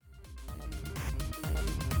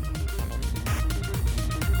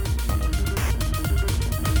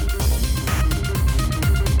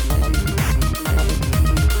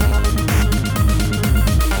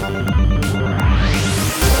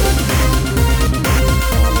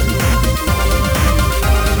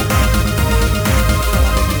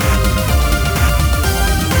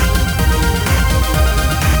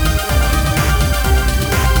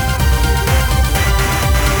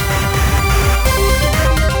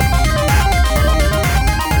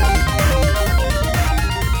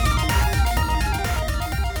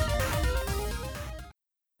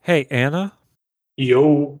Hey, Anna,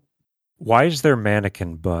 Yo. why is there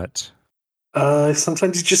mannequin butt?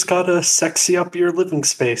 Sometimes you just gotta sexy up your living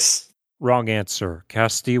space. Wrong answer.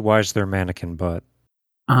 Cassidy, why is there mannequin butt?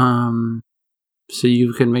 So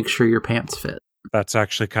you can make sure your pants fit. That's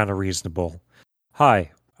actually kind of reasonable.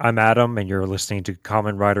 Hi, I'm Adam, and you're listening to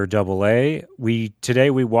Kamen Rider AA. Today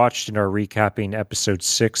we watched and are recapping episode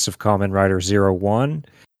 6 of Kamen Rider 01.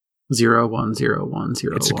 010101.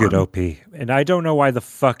 It's a good OP. And I don't know why the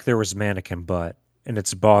fuck there was mannequin butt, and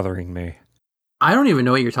it's bothering me. I don't even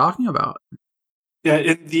know what you're talking about. Yeah,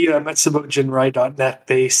 in the MetsuboJinrai.net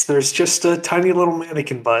base, there's just a tiny little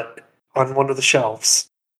mannequin butt on one of the shelves.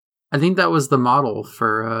 I think that was the model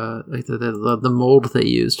for the mold they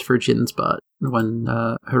used for Jin's butt when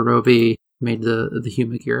Hirobi made the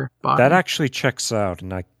Humagear body. That actually checks out,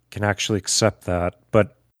 and I can actually accept that.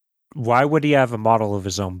 But why would he have a model of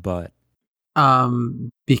his own butt?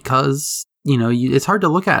 Because it's hard to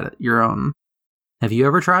look at it your own. Have you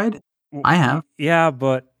ever tried? I have. Yeah,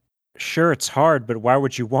 but sure, it's hard, but why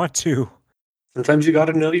would you want to? Sometimes you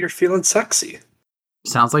gotta know you're feeling sexy.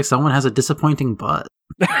 Sounds like someone has a disappointing butt.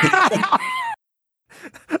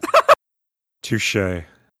 Touche.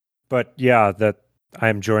 But yeah, that I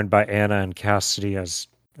am joined by Anna and Cassidy as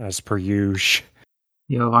per usual.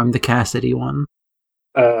 Yo, I'm the Cassidy one.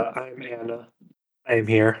 I'm Anna. I am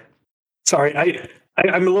here. Sorry,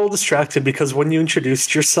 I'm a little distracted because when you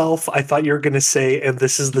introduced yourself, I thought you were gonna say, and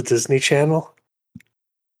this is the Disney Channel.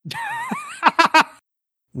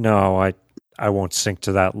 No, I won't sink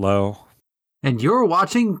to that low. And you're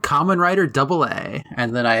watching Kamen Rider AA,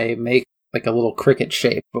 and then I make like a little cricket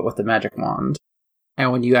shape, but with the magic wand.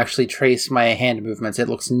 And when you actually trace my hand movements, it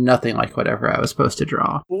looks nothing like whatever I was supposed to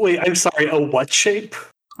draw. Wait, I'm sorry, a what shape?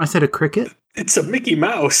 I said a cricket? It's a Mickey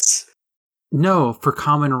Mouse. No, for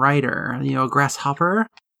Kamen Rider. A grasshopper?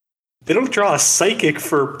 They don't draw a psychic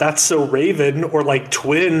for That's So Raven or like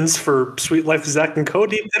twins for Sweet Life of Zack and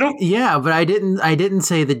Cody. They don't. Yeah, but I didn't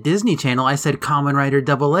say the Disney Channel. I said Kamen Rider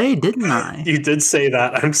AA, didn't I? You did say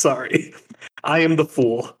that. I'm sorry. I am the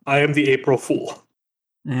fool. I am the April Fool.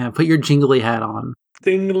 Yeah, put your jingly hat on.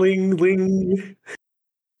 Ding-ling-ling.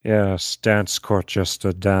 Yes, dance court just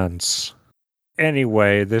a dance.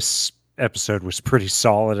 Anyway, this episode was pretty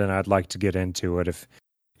solid, and I'd like to get into it if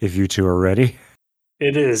you two are ready.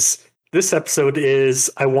 It is. This episode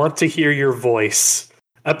is I Want to Hear Your Voice.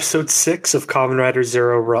 Episode 6 of Kamen Rider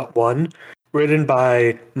 01, written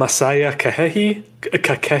by Masaya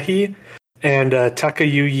Kakehi and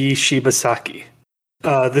Takayuki Shibasaki.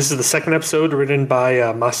 This is the second episode written by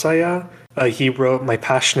Masaya. He wrote My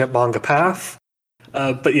Passionate Manga Path.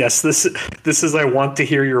 But yes, this is I Want to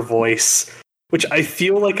Hear Your Voice, which I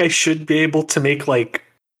feel like I should be able to make like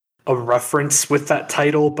a reference with that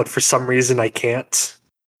title, but for some reason I can't.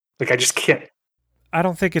 Like, I just can't. I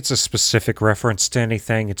don't think it's a specific reference to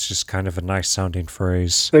anything. It's just kind of a nice sounding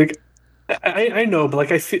phrase. Like, I know, but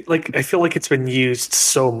like I feel like it's been used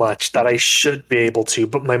so much that I should be able to,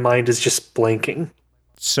 but my mind is just blanking.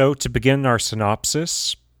 So, to begin our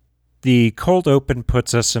synopsis, the cold open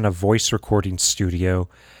puts us in a voice recording studio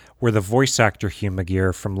where the voice actor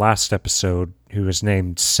Humagear from last episode, who is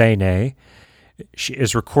named Seine, she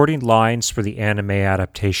is recording lines for the anime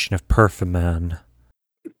adaptation of Perfuman.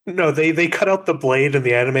 No, they cut out the blade in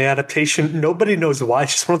the anime adaptation. Nobody knows why.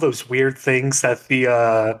 It's just one of those weird things that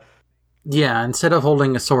the Yeah, instead of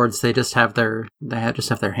holding swords, they just have their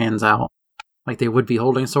hands out. Like they would be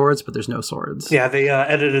holding swords, but there's no swords. Yeah, they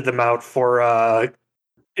edited them out for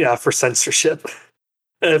censorship.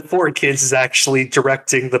 4Kids is actually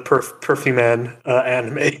directing the Perfuman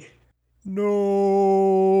anime.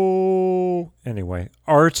 No. Anyway,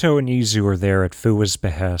 Aruto and Izu are there at Fuwa's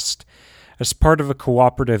behest as part of a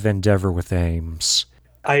cooperative endeavor with Ames.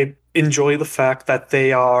 I enjoy the fact that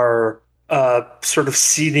they are sort of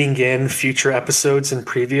seeding in future episodes and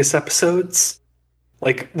previous episodes.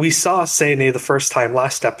 Like, we saw Seine the first time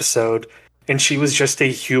last episode, and she was just a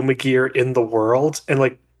Humagear in the world. And,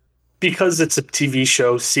 like, because it's a TV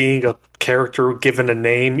show, seeing a character given a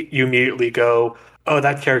name, you immediately go, oh,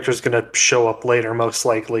 that character's going to show up later, most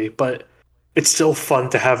likely. But it's still fun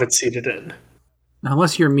to have it seeded in.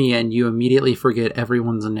 Unless you're me and you immediately forget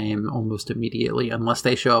everyone's name almost immediately, unless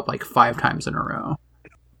they show up like 5 times in a row.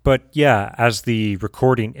 But yeah, as the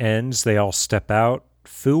recording ends, they all step out.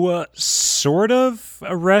 Fuwa sort of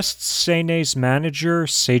arrests Seine's manager,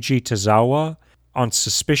 Seiji Tazawa, on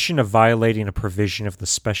suspicion of violating a provision of the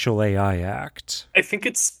Special AI Act. I think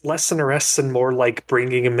it's less an arrest and more like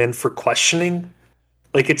bringing him in for questioning.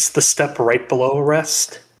 Like, it's the step right below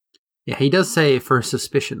arrest. Yeah, he does say for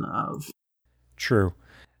suspicion of. True.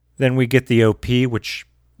 Then we get the OP, which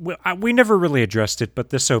We never really addressed it, but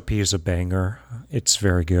this OP is a banger. It's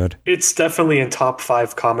very good. It's definitely in top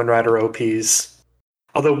 5 Kamen Rider OPs.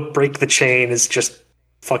 Although Break the Chain is just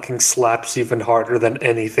fucking slaps even harder than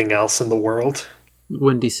anything else in the world.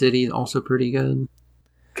 Windy City, also pretty good.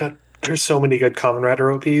 God, there's so many good Kamen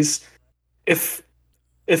Rider OPs. If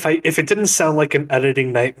it didn't sound like an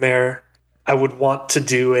editing nightmare, I would want to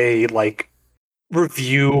do a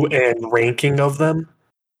review and ranking of them.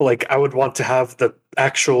 Like, I would want to have the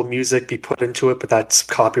actual music be put into it, but that's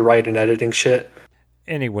copyright and editing shit.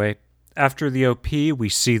 Anyway, after the OP, we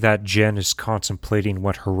see that Jin is contemplating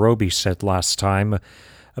what Hirobi said last time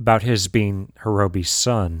about his being Hirobi's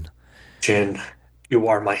son. Jin, you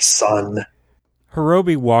are my son.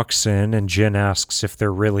 Hirobi walks in and Jin asks if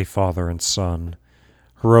they're really father and son.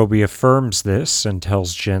 Hirobi affirms this and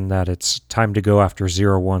tells Jin that it's time to go after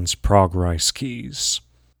 01's Progrise keys.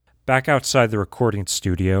 Back outside the recording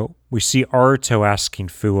studio, we see Aruto asking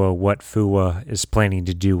Fuwa what Fuwa is planning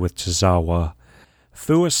to do with Tozawa.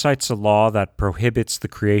 Fuwa cites a law that prohibits the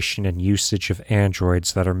creation and usage of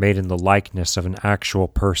androids that are made in the likeness of an actual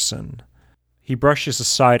person. He brushes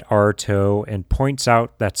aside Aruto and points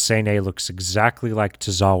out that Seine looks exactly like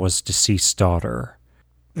Tozawa's deceased daughter.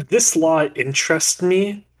 This law interests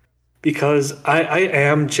me because I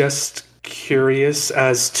am just curious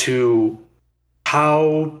as to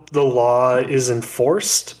how the law is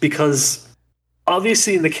enforced, because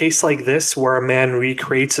obviously in the case like this where a man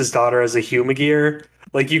recreates his daughter as a Humagear,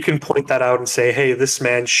 like, you can point that out and say, hey, this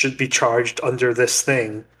man should be charged under this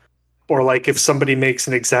thing. Or like if somebody makes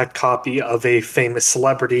an exact copy of a famous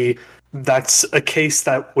celebrity, that's a case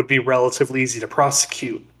that would be relatively easy to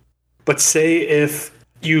prosecute. But say if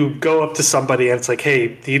you go up to somebody and it's like, hey,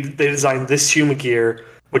 they designed this Humagear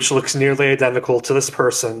which looks nearly identical to this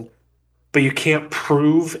person, but you can't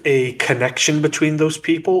prove a connection between those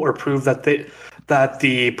people or prove that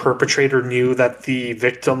the perpetrator knew that the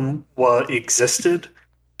victim existed,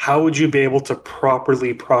 how would you be able to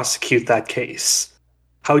properly prosecute that case?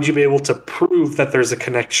 How would you be able to prove that there's a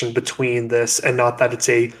connection between this and not that it's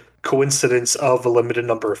a coincidence of a limited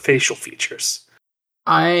number of facial features?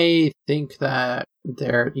 I think that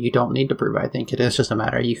you don't need to prove. I think it is just a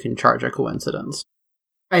matter you can charge a coincidence.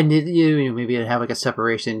 And maybe have like a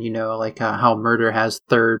separation, like how murder has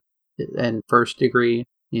third and first degree,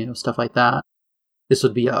 stuff like that. This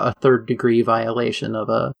would be a third degree violation of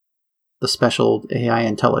the Special AI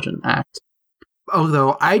Intelligence Act.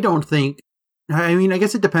 Although I don't think, I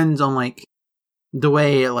guess it depends on like the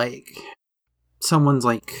way like someone's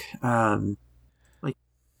like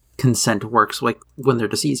consent works, like when they're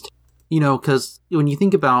deceased. Because when you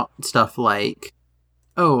think about stuff like,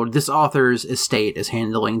 oh, this author's estate is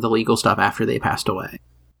handling the legal stuff after they passed away.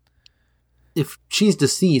 If she's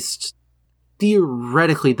deceased,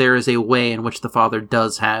 theoretically there is a way in which the father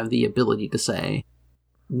does have the ability to say,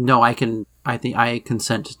 no, I think I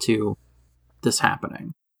consent to this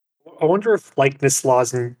happening. I wonder if likeness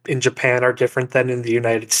laws in Japan are different than in the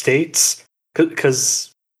United States,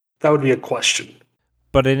 because that would be a question.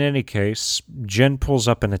 But in any case, Jin pulls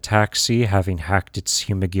up in a taxi having hacked its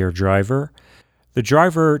Humagear driver. The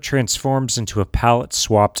driver transforms into a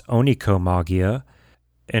palette-swapped Oniko Magia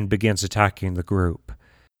and begins attacking the group.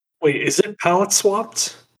 Wait, is it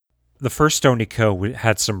palette-swapped? The first Oniko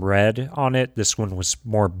had some red on it. This one was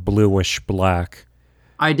more bluish-black.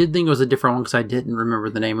 I did think it was a different one because I didn't remember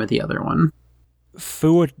the name of the other one.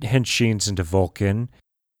 Fuwa henshins into Vulcan.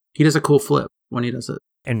 He does a cool flip when he does it.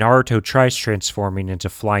 And Naruto tries transforming into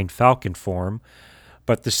Flying Falcon form,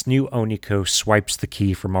 but this new Oniko swipes the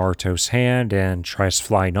key from Naruto's hand and tries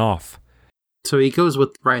flying off. So he goes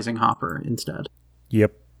with Rising Hopper instead.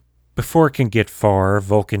 Yep. Before it can get far,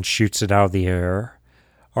 Vulcan shoots it out of the air.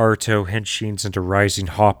 Naruto henshins into Rising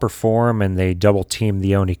Hopper form, and they double-team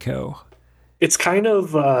the Oniko. It's kind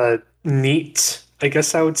of neat, I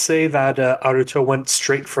guess I would say, that Naruto went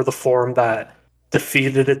straight for the form that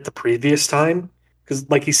defeated it the previous time. Because,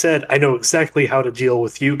 like he said, I know exactly how to deal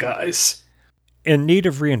with you guys. In need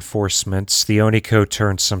of reinforcements, the Oniko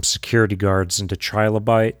turns some security guards into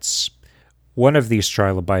trilobites. One of these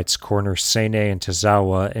trilobites corners Seine and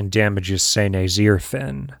Tozawa and damages Seine's ear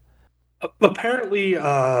fin. Apparently,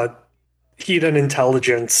 Hidden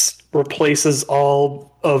Intelligence replaces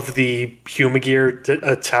all of the Humagear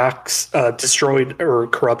attacks destroyed or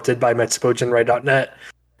corrupted by MetsuboJinrai.net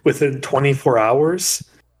within 24 hours.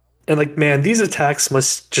 And, like, man, these attacks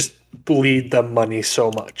must just bleed them money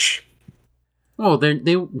so much. Well, they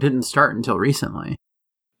didn't start until recently.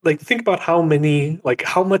 Like, think about how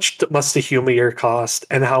much must a Humagear cost,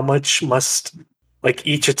 and how much must, like,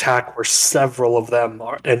 each attack where several of them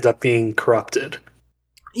end up being corrupted.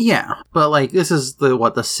 Yeah, but like this is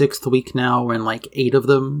the sixth week now when like 8 of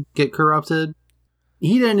them get corrupted.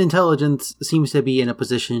 Heat and Intelligence seems to be in a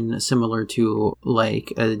position similar to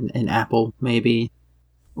like an Apple maybe,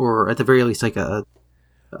 or at the very least like a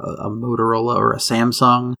Motorola or a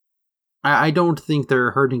Samsung. I don't think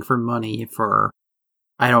they're hurting for money for,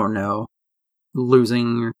 I don't know,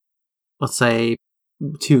 losing, let's say,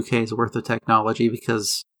 2K's worth of technology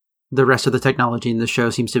because the rest of the technology in the show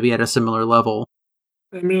seems to be at a similar level.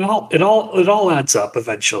 I mean, it all adds up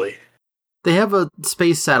eventually. They have a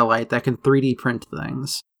space satellite that can 3D print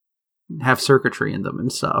things, have circuitry in them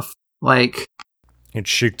and stuff. Like, and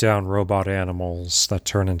shoot down robot animals that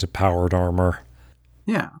turn into powered armor.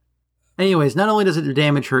 Yeah. Anyways, not only does it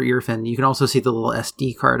damage her ear fin, you can also see the little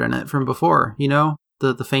SD card in it from before, you know?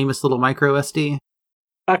 The famous little micro SD.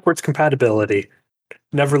 Backwards compatibility.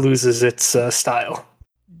 Never loses its style.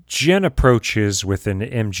 Jin approaches with an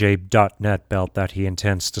MJ.net belt that he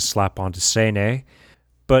intends to slap onto Seine,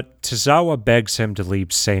 but Tozawa begs him to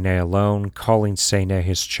leave Seine alone, calling Seine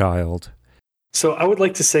his child. So I would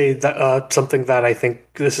like to say that something that I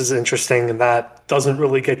think this is interesting and that doesn't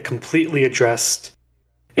really get completely addressed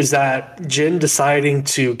is that Jin deciding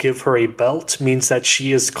to give her a belt means that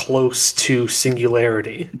she is close to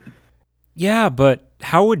singularity. Yeah, but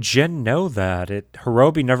how would Jin know that?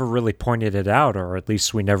 Hirobi never really pointed it out, or at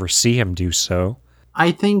least we never see him do so.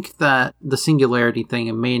 I think that the singularity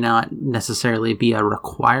thing may not necessarily be a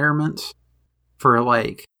requirement for,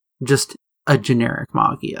 like, just a generic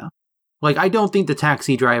Magia. Like, I don't think the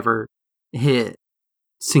taxi driver hit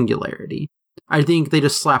singularity. I think they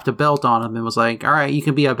just slapped a belt on him and was like, all right, you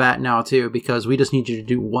can be a bat now too, because we just need you to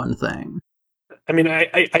do one thing. I mean,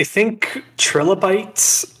 I think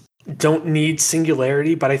trilobites don't need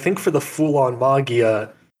singularity, but I think for the full-on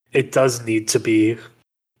Magia, it does need to be,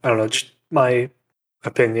 I don't know, just my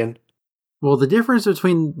opinion. Well, the difference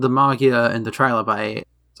between the Magia and the Trilobite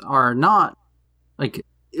are not, like,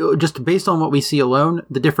 just based on what we see alone,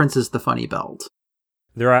 the difference is the funny belt.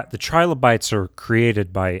 The trilobites are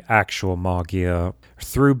created by actual Magia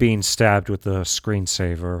through being stabbed with a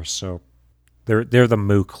screensaver, so they're the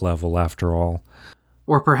Mook level after all.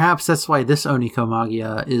 Or perhaps that's why this Oniko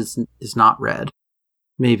Magia is not red.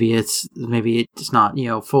 Maybe it's not,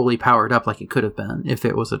 fully powered up like it could have been if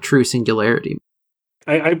it was a true singularity.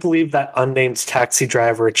 I believe that unnamed taxi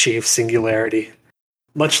driver achieved singularity.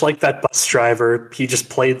 Much like that bus driver, he just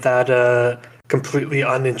played that completely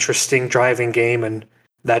uninteresting driving game, and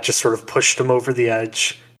that just sort of pushed him over the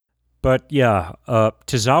edge. But yeah,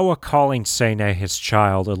 Tozawa calling Seine his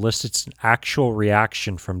child elicits an actual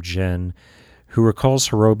reaction from Jin, who recalls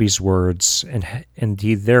Hirobi's words, and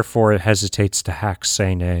he therefore hesitates to hack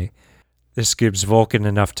Seine. This gives Vulcan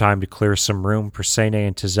enough time to clear some room for Seine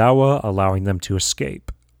and Tozawa, allowing them to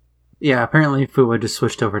escape. Yeah, apparently Fuwa just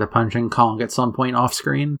switched over to punching Kong at some point off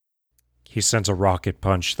screen. He sends a rocket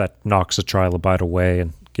punch that knocks a trilobite away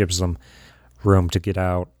and gives them room to get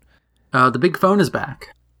out. The big phone is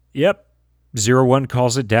back. Yep. 01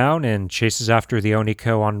 calls it down and chases after the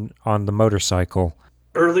Oniko on the motorcycle.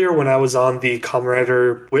 Earlier when I was on the Kamen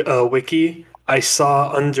Rider wiki, I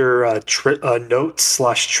saw under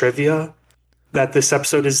notes/trivia that this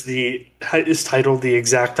episode is titled the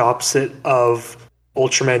exact opposite of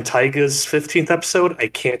Ultraman Taiga's 15th episode, I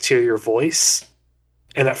Can't Hear Your Voice.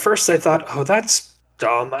 And at first I thought, oh, that's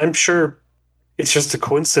dumb. I'm sure it's just a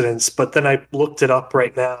coincidence. But then I looked it up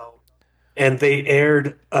right now, and they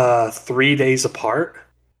aired 3 days apart.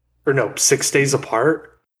 Or no, 6 days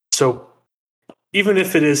apart. So even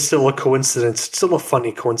if it is still a coincidence, it's still a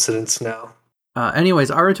funny coincidence now. Anyways,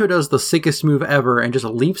 Aruto does the sickest move ever and just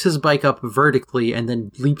leaps his bike up vertically and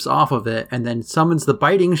then leaps off of it and then summons the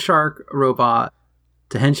biting shark robot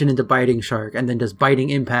to henshin into biting shark and then does biting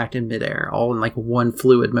impact in midair, all in like one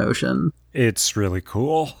fluid motion. It's really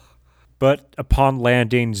cool. But upon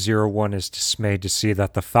landing, 01 is dismayed to see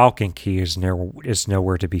that the Falcon Key is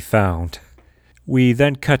nowhere to be found. We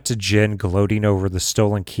then cut to Jin gloating over the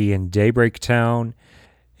stolen key in Daybreak Town.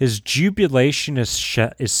 His jubilation is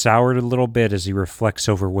soured a little bit as he reflects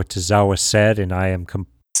over what Tozawa said, and I am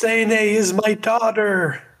Seine is my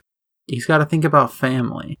daughter! He's got to think about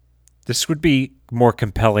family. This would be more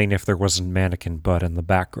compelling if there wasn't Mannequin Butt in the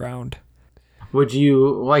background. Would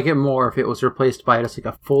you like it more if it was replaced by just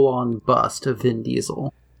like a full-on bust of Vin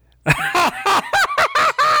Diesel?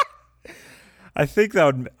 I think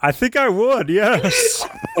I would, yes.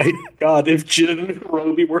 Oh my god, if Jin and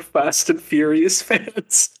Hirobi were Fast and Furious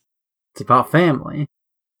fans. It's about family.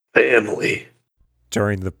 Family.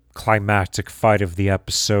 During the climactic fight of the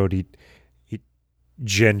episode,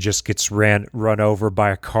 Jin just gets run over by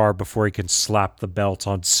a car before he can slap the belt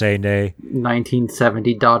on Sene.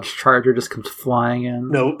 1970 Dodge Charger just comes flying in.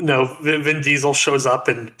 No, Vin Diesel shows up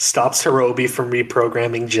and stops Hirobi from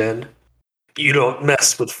reprogramming Jin. You don't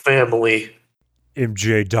mess with family.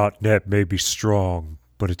 MJ.net may be strong,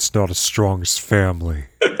 but it's not as strong as family.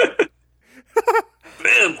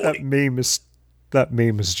 Family. That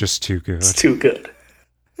meme is just too good. It's too good.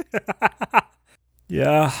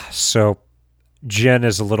 Yeah, so Jin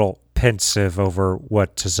is a little pensive over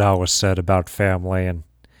what Tozawa said about family and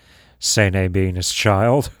Sene being his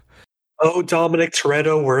child. Oh, Dominic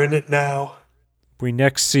Toretto, we're in it now. We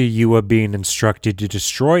next see Yua being instructed to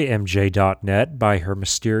destroy MJ.net by her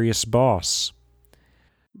mysterious boss.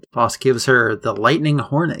 The boss gives her the Lightning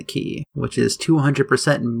Hornet key, which is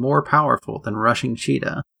 200% more powerful than Rushing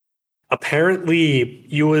Cheetah. Apparently,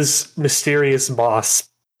 Yua's mysterious boss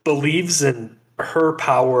believes in her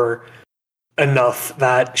power enough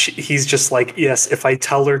that he's just like, yes, if I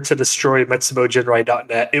tell her to destroy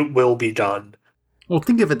MetsuboJinrai.net, it will be done. Well,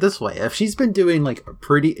 think of it this way. If she's been doing, like,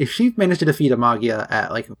 if she managed to defeat Amagia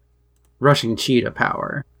at, like, Rushing Cheetah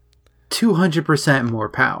power, 200% more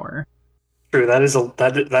power. True,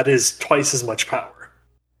 that is twice as much power.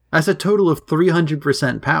 That's a total of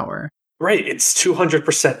 300% power. Right, it's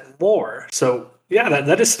 200% more. So, yeah,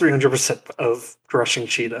 that is 300% of Rushing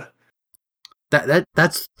Cheetah.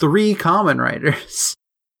 That's 3 Kamen Riders.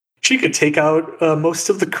 She could take out most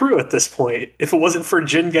of the crew at this point. If it wasn't for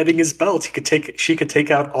Jin getting his belt, she could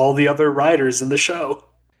take out all the other riders in the show.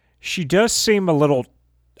 She does seem a little...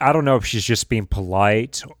 I don't know if she's just being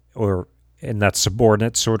polite or in that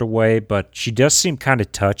subordinate sort of way, but she does seem kind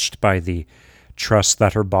of touched by the trust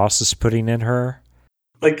that her boss is putting in her.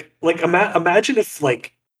 Imagine if,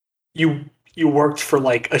 like, you worked for,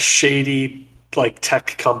 like, a shady, like,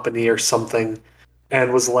 tech company or something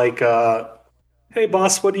and was like, hey,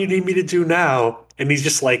 boss, what do you need me to do now? And he's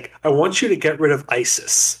just like, I want you to get rid of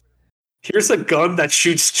ISIS. Here's a gun that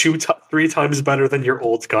shoots 3 times better than your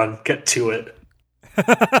old gun. Get to it.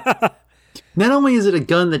 Not only is it a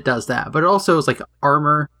gun that does that, but it also is like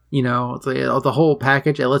armor, you know, it's like the whole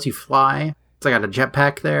package. It lets you fly. It's like got a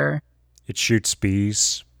jetpack there. It shoots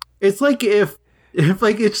bees. It's like if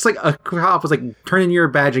like it's like a cop was like, turn in your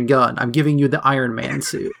badge and gun. I'm giving you the Iron Man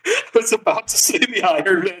suit. I was about to say the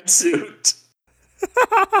Iron Man suit.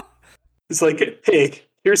 It's like, hey,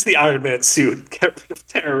 here's the Iron Man suit. Get rid of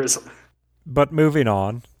terrorism. But moving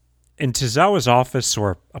on. In Tozawa's office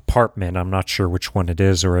or apartment, I'm not sure which one it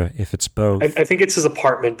is or if it's both. I think it's his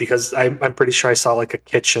apartment because I'm pretty sure I saw like a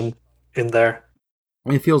kitchen in there.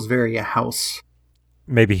 It feels very a house.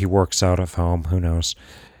 Maybe he works out of home, who knows.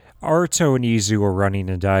 Aruto and Izu are running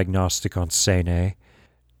a diagnostic on Sene.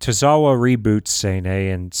 Tozawa reboots Sene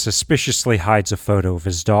and suspiciously hides a photo of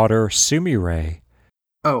his daughter, Sumire.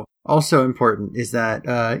 Oh, also important is that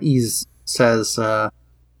Iz says,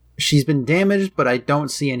 she's been damaged, but I don't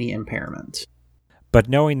see any impairment. But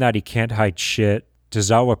knowing that he can't hide shit,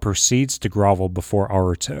 Tozawa proceeds to grovel before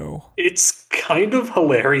Aruto. It's kind of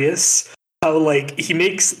hilarious how, like, he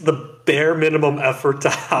makes the bare minimum effort to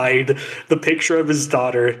hide the picture of his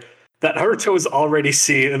daughter that Aruto has already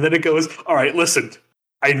seen, and then it goes, all right, listen,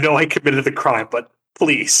 I know I committed the crime, but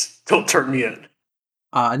please, don't turn me in.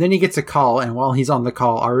 And then he gets a call, and while he's on the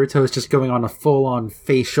call, Aruto is just going on a full-on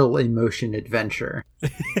facial emotion adventure.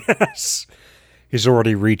 Yes. He's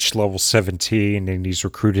already reached level 17, and he's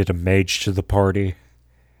recruited a mage to the party.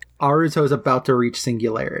 Aruto is about to reach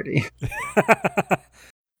singularity.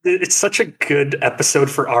 It's such a good episode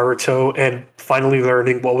for Aruto, and finally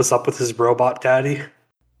learning what was up with his robot daddy.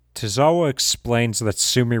 Tozawa explains that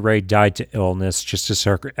Sumire died to illness just as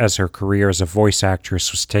her career as a voice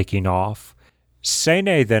actress was taking off.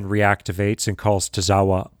 Sene then reactivates and calls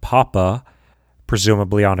Tozawa Papa,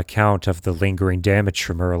 presumably on account of the lingering damage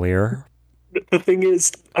from earlier. The thing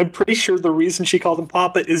is, I'm pretty sure the reason she called him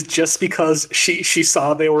Papa is just because she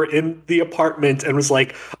saw they were in the apartment and was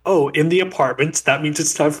like, oh, in the apartment, that means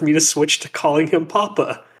it's time for me to switch to calling him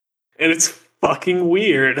Papa. And it's fucking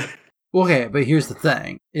weird. Okay, but here's the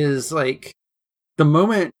thing, is, like, the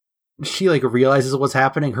moment she, like, realizes what's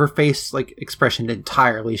happening, her face, like, expression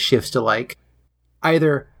entirely shifts to, like,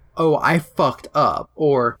 either, oh, I fucked up,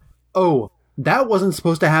 or, oh, that wasn't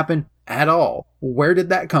supposed to happen at all. Where did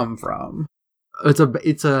that come from?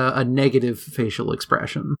 It's a negative facial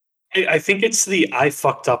expression. I think it's the I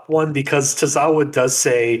fucked up one, because Tozawa does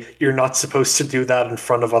say you're not supposed to do that in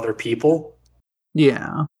front of other people.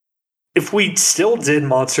 Yeah. If we still did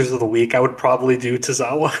Monsters of the Week, I would probably do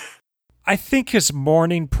Tozawa. I think his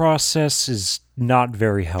mourning process is not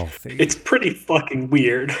very healthy. It's pretty fucking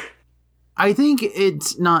weird. I think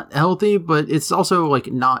it's not healthy, but it's also like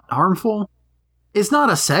not harmful. It's not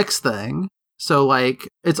a sex thing, so like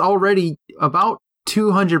it's already about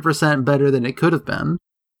 200% better than it could have been.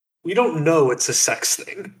 We don't know it's a sex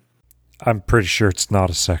thing. I'm pretty sure it's not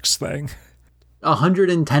a sex thing.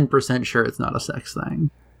 110% sure it's not a sex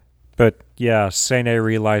thing. But yeah, Seine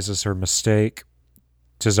realizes her mistake.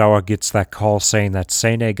 Tozawa gets that call saying that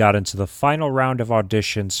Seine got into the final round of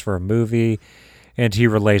auditions for a movie, and he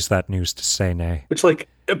relays that news to Seine. Which, like,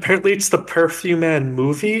 apparently it's the Perfume Man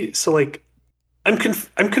movie, so, like, I'm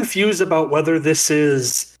confused about whether this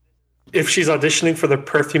is... if she's auditioning for the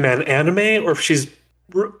Perfume Man anime, or if she's,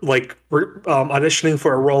 auditioning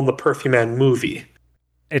for a role in the Perfume Man movie.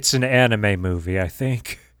 It's an anime movie, I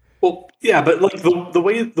think. Well, yeah, but like the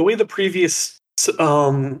way the previous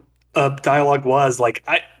dialogue was, like,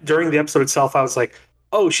 during the episode itself, I was like,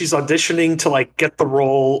 oh, she's auditioning to like get the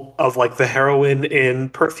role of like the heroine in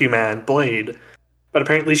Perfume Man Blade, but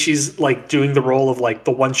apparently she's like doing the role of like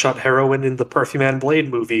the one-shot heroine in the Perfume Man Blade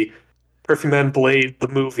movie, Perfume Man Blade the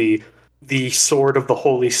movie, the Sword of the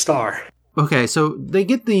Holy Star. Okay, so they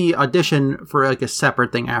get the audition for like a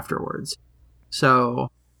separate thing afterwards. So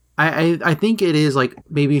I think it is like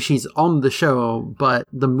maybe she's on the show, but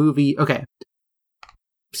the movie... Okay,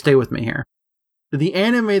 stay with me here. The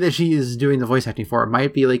anime that she is doing the voice acting for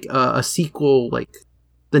might be like a sequel, like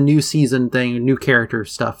the new season thing, new character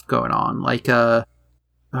stuff going on. Like, God,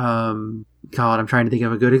 I'm trying to think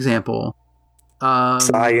of a good example.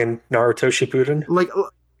 Sai and Naruto Shippuden? Like,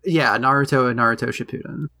 yeah, Naruto and Naruto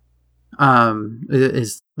Shippuden.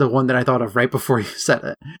 Is the one that I thought of right before you said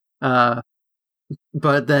it.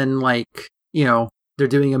 But then, like, you know, they're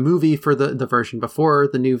doing a movie for the version before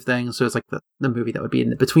the new thing, so it's like the movie that would be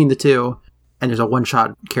in between the two, and there's a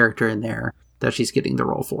one-shot character in there that she's getting the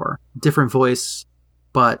role for. Different voice,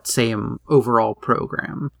 but same overall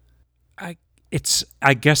program.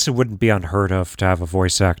 I guess it wouldn't be unheard of to have a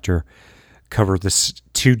voice actor cover this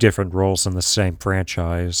two different roles in the same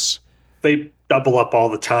franchise. They double up all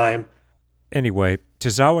the time. Anyway,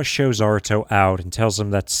 Tozawa shows Aruto out and tells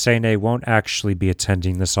him that Seine won't actually be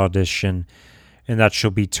attending this audition and that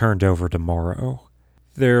she'll be turned over tomorrow.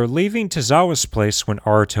 They're leaving Tozawa's place when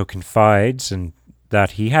Aruto confides and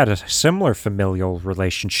that he had a similar familial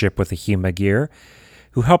relationship with a Humagear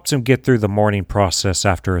who helped him get through the mourning process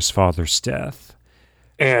after his father's death.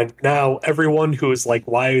 And now everyone who is like,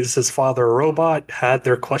 why is his father a robot, had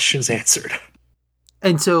their questions answered.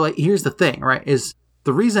 And so, like, here's the thing, right, is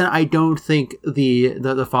the reason I don't think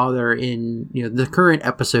the father in, you know, the current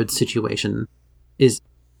episode situation is,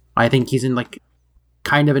 I think he's in, like,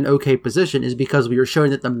 kind of an okay position, is because we were showing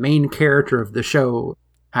that the main character of the show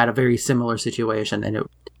had a very similar situation, and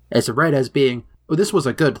it's read as being, oh, this was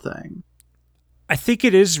a good thing. I think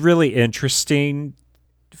it is really interesting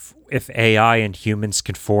if AI and humans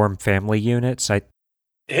can form family units.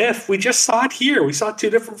 If we just saw it here, we saw two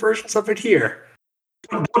different versions of it here.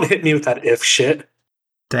 Don't hit me with that if shit.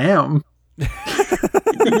 Damn.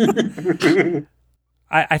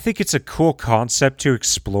 I think it's a cool concept to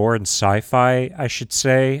explore in sci-fi, I should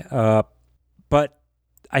say. But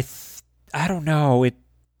I don't know.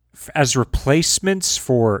 As replacements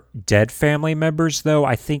for dead family members, though,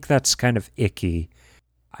 I think that's kind of icky.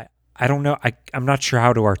 I don't know. I'm not sure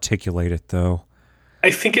how to articulate it, though. I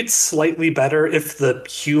think it's slightly better if the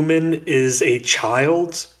human is a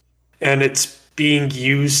child and it's being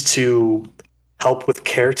used to help with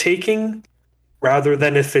caretaking, rather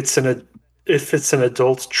than if it's an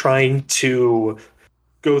adult trying to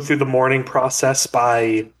go through the mourning process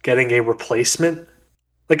by getting a replacement.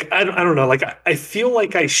 Like, I don't know. Like, I feel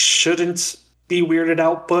like I shouldn't be weirded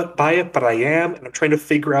out by it, but I am, and I'm trying to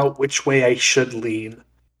figure out which way I should lean.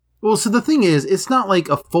 Well, so the thing is, it's not like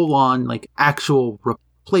a full-on, like, actual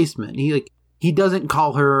replacement. He doesn't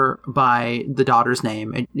call her by the daughter's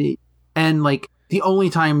name, and like, the only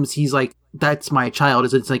times he's like, that's my child,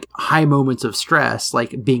 is it's like high moments of stress,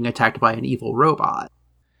 like being attacked by an evil robot.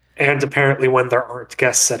 And apparently when there aren't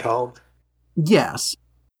guests at home. Yes.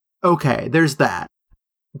 Okay, there's that.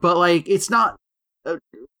 But like, it's not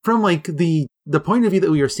from like the point of view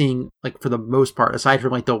that we are seeing, like, for the most part, aside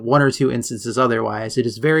from like the one or two instances otherwise, it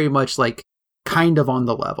is very much like kind of on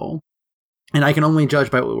the level. And I can only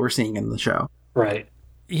judge by what we're seeing in the show. Right.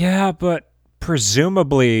 Yeah, but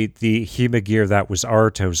presumably the Humagear that was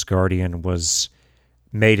Aruto's guardian was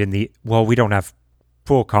made in the... Well, we don't have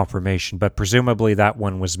full confirmation, but presumably that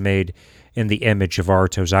one was made in the image of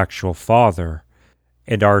Aruto's actual father,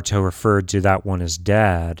 and Aruto referred to that one as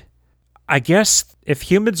Dad. I guess if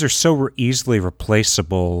humans are so easily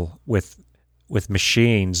replaceable with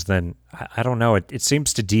machines, then I don't know. It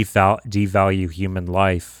seems to devalue human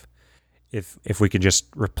life if we can just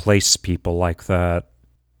replace people like that.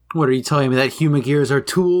 What are you telling me, that human gears are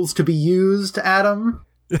tools to be used, Adam?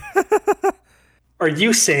 Are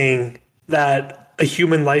you saying that a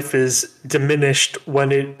human life is diminished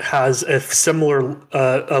when it has a similar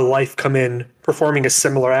a life come in performing a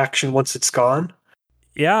similar action once it's gone?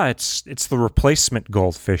 Yeah, it's the replacement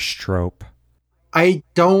goldfish trope. I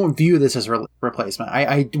don't view this as replacement.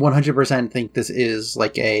 I 100% think this is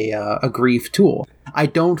like a grief tool. I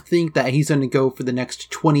don't think that he's going to go for the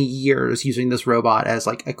next 20 years using this robot as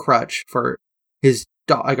like a crutch for his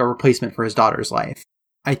like a replacement for his daughter's life.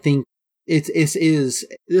 I think this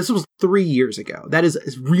was 3 years ago. That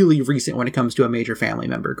is really recent when it comes to a major family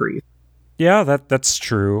member grief. Yeah, that's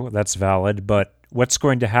true. That's valid. But what's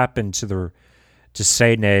going to happen to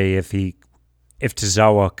Seine if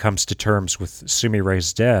Tozawa comes to terms with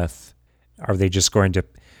Sumire's death? Are they just going to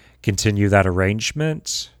continue that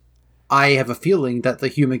arrangement? I have a feeling that the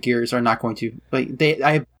human gears are not going to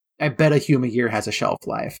I bet a human gear has a shelf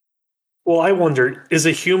life. Well, I wonder, is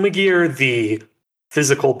a human gear the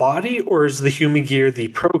physical body, or is the human gear the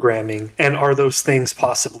programming? And are those things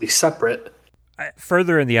possibly separate?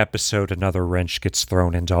 Further in the episode, another wrench gets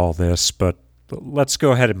thrown into all this, but let's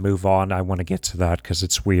go ahead and move on. I want to get to that because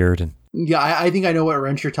it's weird. And yeah, I think I know what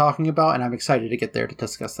wrench you're talking about, and I'm excited to get there to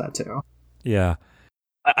discuss that too. Yeah.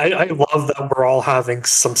 I love that we're all having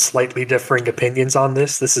some slightly differing opinions on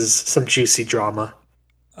this. This is some juicy drama.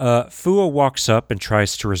 Fuwa walks up and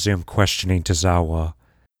tries to resume questioning Tozawa.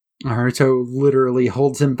 Naruto literally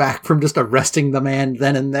holds him back from just arresting the man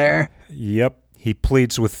then and there. Yep. He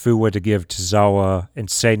pleads with Fuwa to give Tozawa and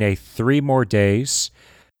Seine 3 more days.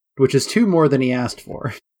 Which is 2 more than he asked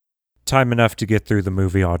for. Time enough to get through the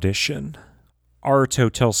movie audition.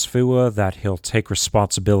 Aruto tells Fuwa that he'll take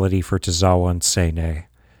responsibility for Tozawa and Seine.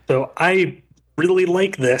 So I really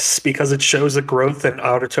like this because it shows a growth in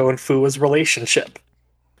Aruto and Fuwa's relationship.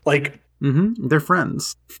 Like, they're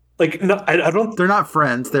friends. Like, no, I don't. They're not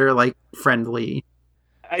friends. They're like friendly.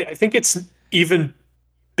 I think it's even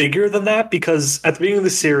bigger than that because at the beginning of the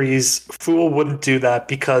series, Fuwa wouldn't do that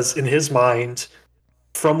because in his mind,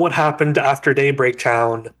 from what happened after Daybreak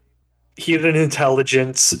Town, he had an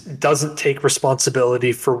intelligence, doesn't take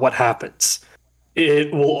responsibility for what happens.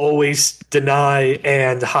 It will always deny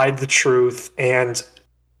and hide the truth and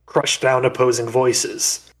crush down opposing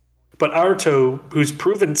voices. But Aruto, who's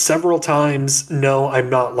proven several times, no, I'm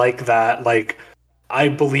not like that. Like, I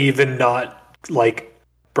believe in not, like,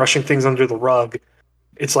 brushing things under the rug.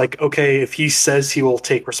 It's like, okay, if he says he will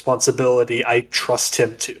take responsibility, I trust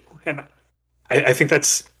him to. And I think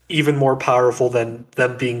that's even more powerful than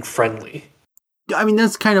them being friendly. I mean,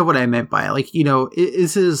 that's kind of what I meant by it. Like, you know,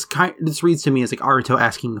 this reads to me as like Aruto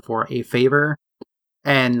asking for a favor.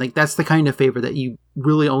 And like, that's the kind of favor that you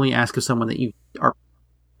really only ask of someone that you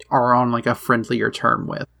are on like a friendlier term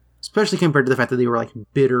with, especially compared to the fact that they were like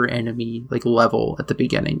bitter enemy like level at the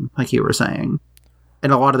beginning, like you were saying.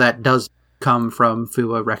 And a lot of that does come from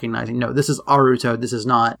Fuwa recognizing, no, this is Aruto, this is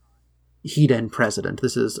not Hiden president,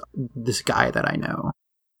 this is this guy that I know.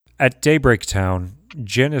 At Daybreak Town,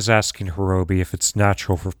 Jin is asking Hirobi if it's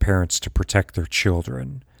natural for parents to protect their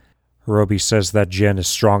children. Hirobi says that Jin is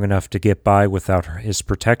strong enough to get by without his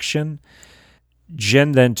protection.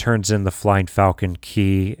 Jin then turns in the Flying Falcon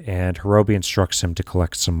key, and Hirobi instructs him to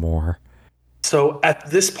collect some more. So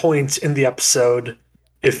at this point in the episode,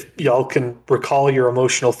 if y'all can recall your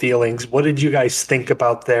emotional feelings, what did you guys think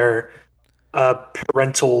about their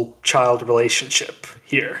parental-child relationship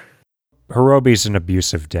here? Hirobi's an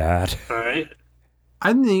abusive dad. All right.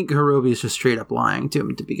 I think Hirobi is just straight up lying to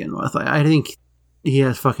him to begin with. I think he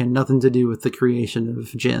has fucking nothing to do with the creation of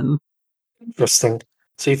Jin. Interesting.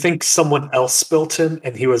 So you think someone else built him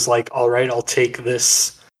and he was like, all right, I'll take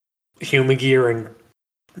this human gear and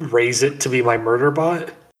raise it to be my murder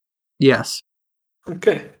bot? Yes.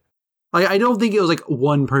 Okay. I don't think it was like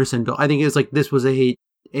one person built. I think it was like this was a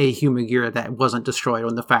human gear that wasn't destroyed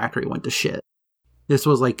when the factory went to shit. This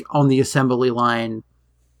was like on the assembly line,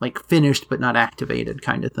 like finished but not activated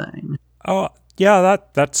kind of thing. Oh, yeah,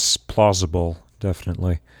 that's plausible,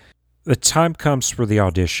 definitely. The time comes for the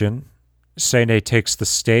audition. Seine takes the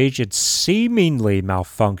stage and seemingly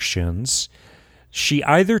malfunctions. She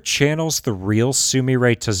either channels the real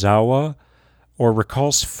Sumire Tozawa or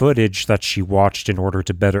recalls footage that she watched in order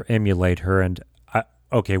to better emulate her, and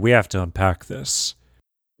okay, we have to unpack this.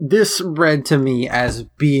 This read to me as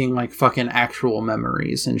being like fucking actual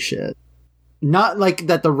memories and shit. Not like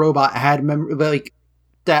that the robot had memory, but like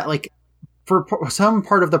that like for some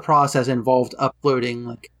part of the process involved uploading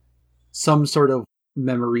like some sort of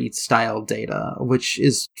memory style data, which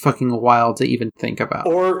is fucking wild to even think about.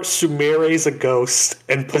 Or Sumire's a ghost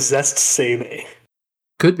and possessed Seine.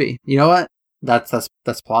 Could be. You know what? That's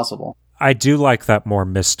plausible. I do like that more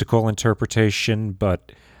mystical interpretation,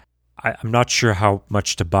 but I'm not sure how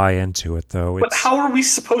much to buy into it, though. But how are we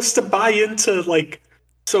supposed to buy into, like...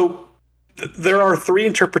 So, there are 3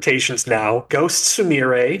 interpretations now. Ghost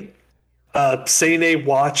Sumire. Seine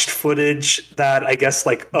watched footage that, I guess,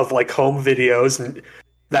 of home videos,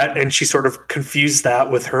 and she sort of confused that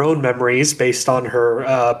with her own memories based on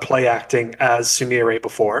her play acting as Sumire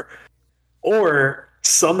before. Or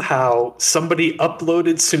somehow somebody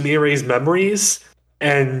uploaded Sumire's memories,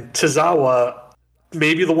 and Tozawa,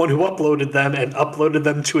 maybe the one who uploaded them, and uploaded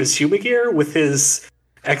them to his Humagear with his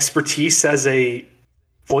expertise as a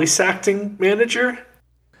voice acting manager.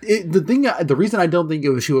 The reason I don't think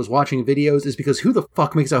she was watching videos is because who the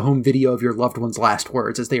fuck makes a home video of your loved one's last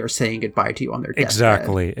words as they are saying goodbye to you on their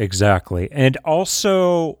deathbed? Exactly. And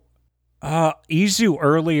also, Izu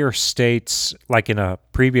earlier states, like in a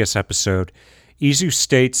previous episode, Izu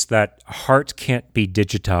states that heart can't be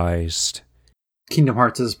digitized. Kingdom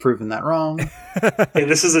Hearts has proven that wrong. Hey,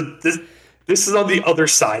 this is on the other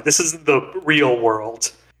side. This is the real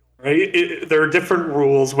world. Right? There are different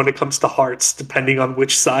rules when it comes to hearts, depending on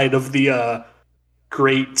which side of the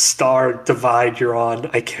great star divide you're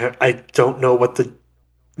on. I don't know what the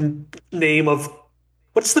name of...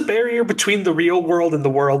 What's the barrier between the real world and the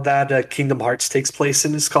world that Kingdom Hearts takes place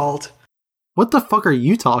in is called? What the fuck are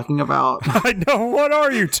you talking about? I know, what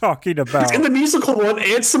are you talking about? In the musical one,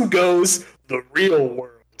 Ansem goes, the real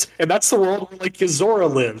world. And that's the world where, like,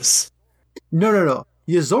 Yozora lives. No.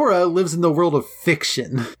 Yozora lives in the world of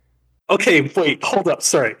fiction. Okay, wait, hold up,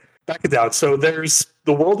 sorry. Back it down. So there's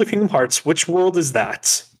the world of Kingdom Hearts. Which world is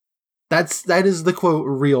that? That is the, quote,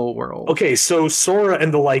 real world. Okay, so Sora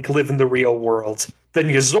and the like live in the real world. Then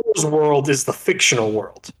Yozora's world is the fictional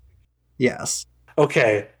world. Yes.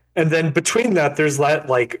 Okay, and then between that, there's that,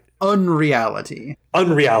 like... Unreality,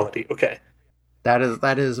 okay.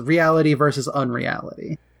 That is reality versus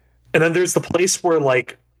unreality. And then there's the place where,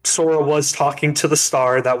 like, Sora was talking to the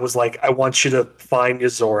star that was like, I want you to find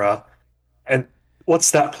Yozora. And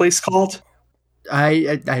what's that place called?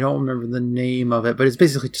 I don't remember the name of it, but it's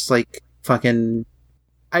basically just like fucking...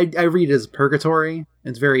 I read it as purgatory.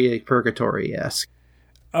 It's very purgatory-esque.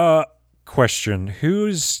 Question.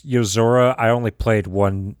 Who's Yozora? I only played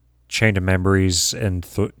one Chain of Memories and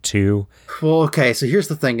 2. Well, okay, so here's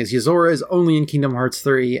the thing, is Yozora is only in Kingdom Hearts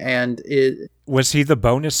 3, and it... Was he the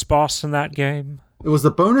bonus boss in that game? It was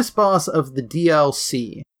the bonus boss of the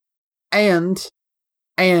DLC. And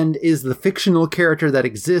is the fictional character that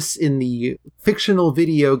exists in the fictional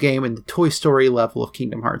video game in the Toy Story level of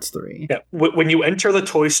Kingdom Hearts 3. Yeah, when you enter the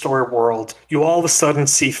Toy Story world, you all of a sudden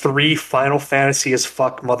see 3 Final Fantasy as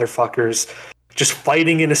fuck motherfuckers just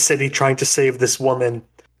fighting in a city trying to save this woman.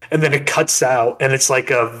 And then it cuts out, and it's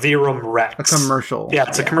like a Virum Rex. A commercial. Yeah,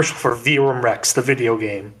 it's a commercial for Virum Rex, the video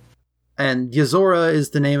game. And Yozora is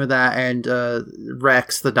the name of that, and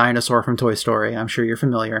Rex, the dinosaur from Toy Story, I'm sure you're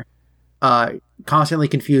familiar, constantly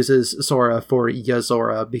confuses Sora for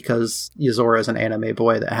Yozora because Yozora is an anime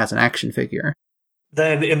boy that has an action figure.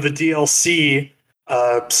 Then in the DLC,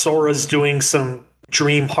 Sora's doing some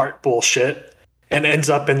dream heart bullshit and ends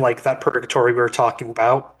up in like that purgatory we were talking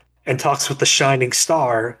about and talks with the shining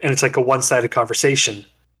star, and it's like a one-sided conversation,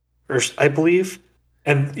 I believe.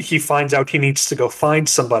 And he finds out he needs to go find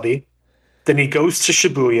somebody. Then he goes to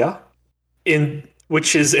Shibuya,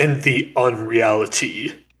 which is in the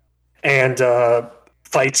unreality, and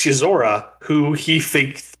fights Yozora, who he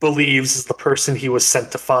believes is the person he was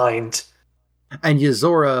sent to find. And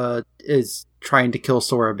Yozora is trying to kill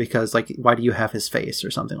Sora because, like, why do you have his face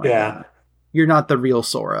or something like that? You're not the real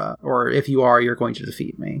Sora, or if you are, you're going to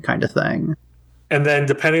defeat me, kind of thing. And then,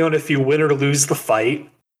 depending on if you win or lose the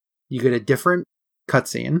fight, you get a different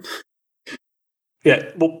cutscene.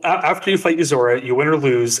 Yeah, well, after you fight Yozora, you win or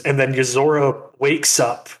lose, and then Yozora wakes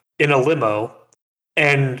up in a limo,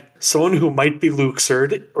 and someone who might be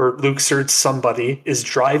Luxord, or Luxord's somebody, is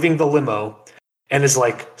driving the limo, and is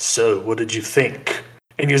like, so, what did you think?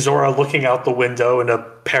 And Yozora looking out the window in a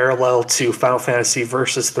parallel to Final Fantasy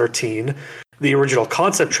Versus 13, the original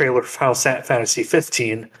concept trailer for Final Fantasy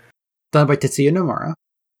 15. Done by Tetsuya Nomura.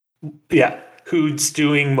 Yeah, who's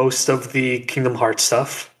doing most of the Kingdom Hearts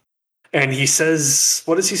stuff. And he says,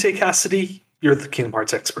 what does he say, Cassidy? You're the Kingdom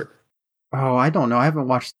Hearts expert. Oh, I don't know.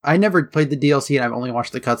 I never played the DLC, and I've only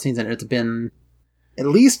watched the cutscenes, and it's been at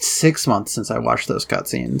least 6 months since I watched those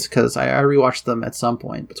cutscenes, because I rewatched them at some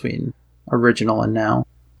point between original and now.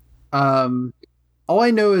 All I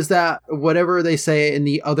know is that whatever they say in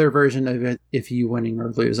the other version of it, if you winning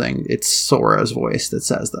or losing, it's Sora's voice that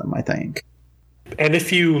says them, I think. And if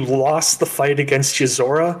you lost the fight against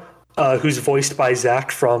Yuzora, who's voiced by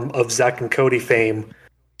Zack of Zack and Cody fame.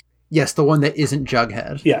 Yes, the one that isn't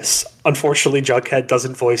Jughead. Yes. Unfortunately, Jughead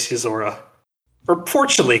doesn't voice Yuzora. Or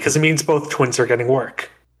fortunately, because it means both twins are getting work.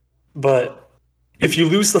 But if you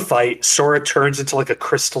lose the fight, Sora turns into like a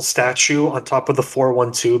crystal statue on top of the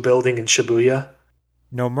 412 building in Shibuya.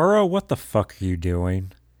 Nomura, what the fuck are you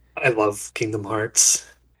doing? I love Kingdom Hearts.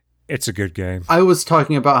 It's a good game. I was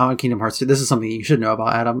talking about how in Kingdom Hearts 2, this is something you should know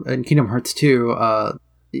about, Adam. In Kingdom Hearts 2,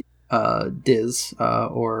 Diz,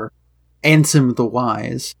 or Ansem the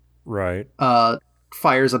Wise, right,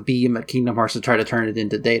 fires a beam at Kingdom Hearts to try to turn it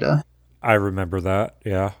into data. I remember that,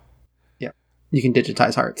 yeah. Yeah. You can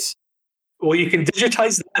digitize hearts. Well, you can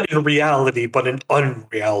digitize that in reality, but in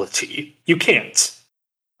unreality, you can't.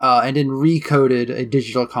 And in Recoded, a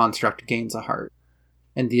digital construct gains a heart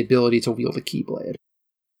and the ability to wield a Keyblade.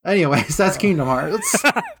 Anyways, that's Kingdom Hearts.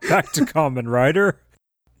 Back to Kamen Rider.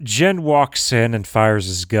 Jin walks in and fires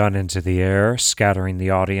his gun into the air, scattering the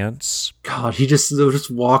audience. God, he just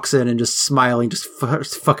walks in and just smiling, just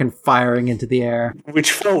fucking firing into the air.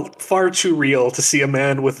 Which felt far too real to see a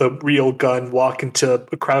man with a real gun walk into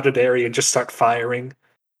a crowded area and just start firing.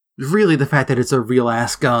 Really, the fact that it's a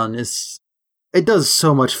real-ass gun it does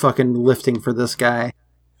so much fucking lifting for this guy.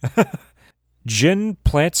 Jin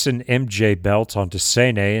plants an MJ belt onto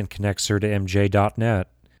Seine and connects her to MJ.net.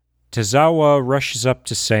 Tozawa rushes up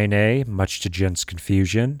to Seine, much to Jin's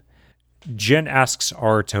confusion. Jin asks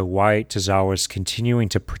Aruto why Tozawa is continuing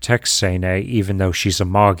to protect Seine even though she's a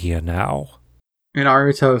Magia now. And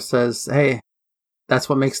Aruto says, hey, that's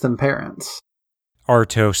what makes them parents.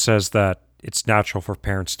 Aruto says that it's natural for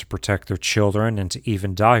parents to protect their children and to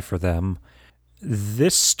even die for them.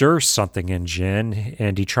 This stirs something in Jin,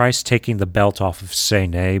 and he tries taking the belt off of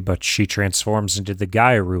Seine, but she transforms into the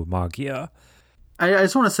Gairu Magia. I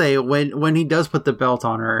just want to say, when he does put the belt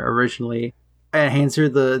on her originally, and hands her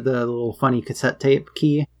the little funny cassette tape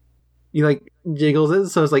key, he like jiggles it,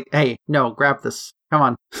 so it's like, hey, no, grab this, come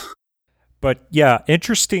on. But yeah,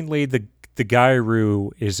 interestingly, the Gairu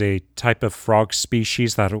is a type of frog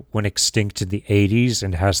species that went extinct in the 80s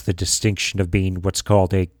and has the distinction of being what's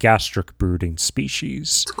called a gastric brooding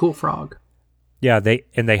species. It's a cool frog. Yeah, they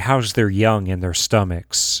house their young in their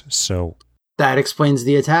stomachs, so... That explains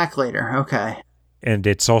the attack later, okay. And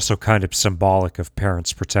it's also kind of symbolic of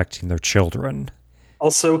parents protecting their children.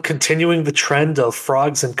 Also, continuing the trend of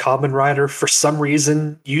frogs and Kamen Rider, for some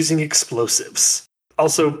reason, using explosives.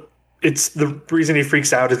 Also, it's the reason he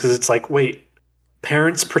freaks out is because it's like, wait,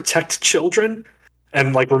 parents protect children?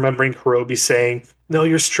 And like remembering Hirobi saying, no,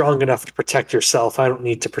 you're strong enough to protect yourself. I don't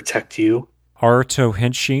need to protect you. Aruto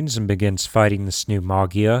henshins and begins fighting this new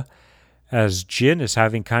Magia, as Jin is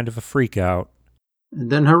having kind of a freak out. And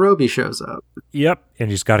then Hirobi shows up. Yep, and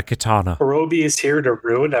he's got a katana. Hirobi is here to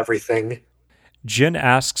ruin everything. Jin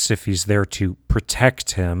asks if he's there to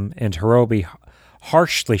protect him, and Hirobi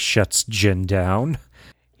harshly shuts Jin down.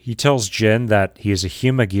 He tells Jin that he is a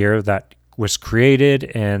Humagear that was created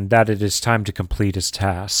and that it is time to complete his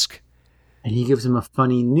task. And he gives him a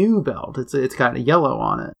funny new belt. It's got a yellow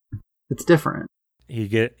on it. It's different.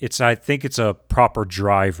 I think it's a proper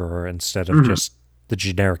driver instead of just the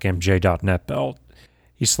generic MJ.net belt.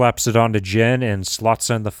 He slaps it onto Jin and slots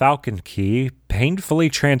in the Falcon key, painfully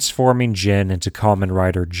transforming Jin into Kamen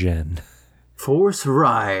Rider Jin. Force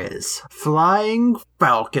Rise, Flying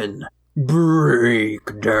Falcon,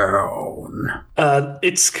 Breakdown.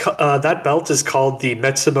 That belt is called the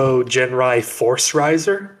Metsubo Genrai Force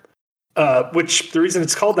Riser, which the reason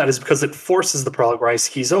it's called that is because it forces the Progrise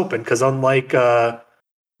keys open, because unlike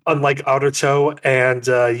Aruto and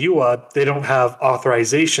Yua, they don't have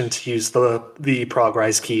authorization to use the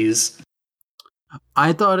Progrise keys.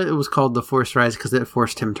 I thought it was called the Force Rise because it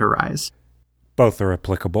forced him to rise. Both are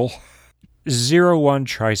applicable. 01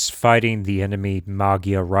 tries fighting the enemy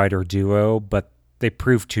Magia Rider duo, but they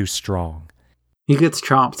prove too strong. He gets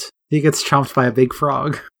chomped. He gets chomped by a big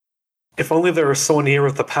frog. If only there was someone here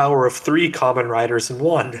with the power of 3 Kamen Riders in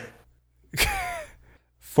one.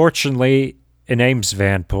 Fortunately, an Ames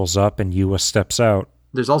van pulls up and Yua steps out.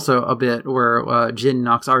 There's also a bit where Jin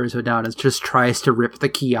knocks Aruto down and just tries to rip the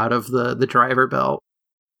key out of the driver belt.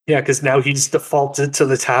 Yeah, because now he's defaulted to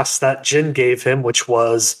the task that Jin gave him, which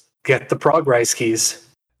was get the Progrise keys.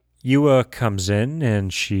 Yua comes in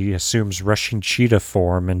and she assumes Rushing Cheetah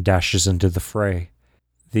form and dashes into the fray.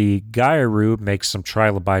 The Gairu makes some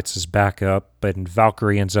trilobites as backup, but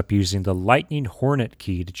Valkyrie ends up using the Lightning Hornet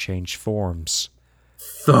key to change forms.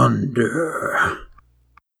 Thunder.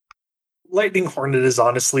 Lightning Hornet is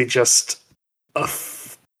honestly just a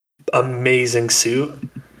amazing suit.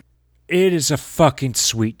 It is a fucking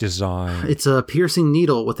sweet design. It's a piercing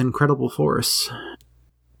needle with incredible force.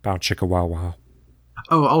 Bow chicka wow wow.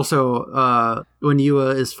 Oh, also, when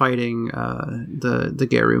Yua is fighting the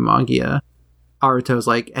Geru Magia, Aruto's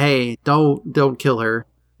like, "Hey, don't kill her,"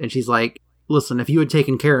 and she's like, "Listen, if you had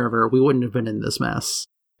taken care of her, we wouldn't have been in this mess."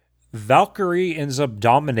 Valkyrie ends up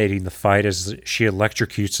dominating the fight as she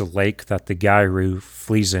electrocutes a lake that the Gairu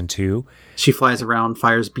flees into. She flies around,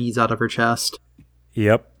 fires beads out of her chest.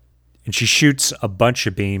 Yep. And she shoots a bunch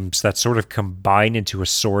of beams that sort of combine into a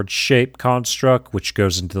sword-shaped construct, which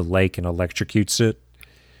goes into the lake and electrocutes it.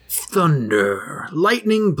 Thunder,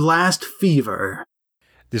 lightning blast fever.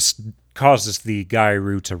 This causes the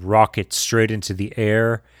Gairu to rocket straight into the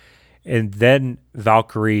air, and then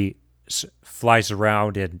Valkyrie flies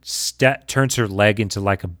around and turns her leg into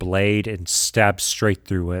like a blade and stabs straight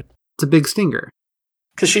through it. It's a big stinger.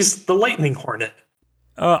 Because she's the Lightning Hornet.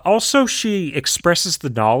 Also, she expresses the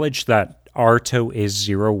knowledge that Aruto is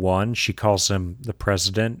 01. She calls him the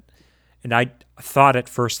president. And I thought at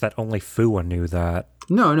first that only Fuwa knew that.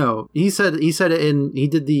 No. He said it he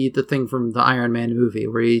did the thing from the Iron Man movie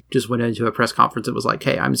where he just went into a press conference and was like,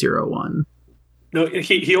 "Hey, I'm 01." No,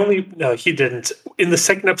 he didn't. In the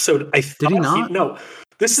second episode, I thought Did he not? No.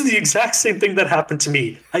 This is the exact same thing that happened to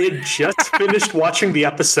me. I had just finished watching the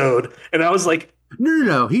episode, and I was like,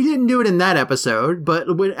 No. He didn't do it in that episode, but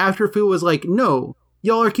after Fu was like, "No,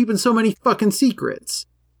 y'all are keeping so many fucking secrets."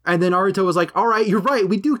 And then Aruto was like, "All right, you're right,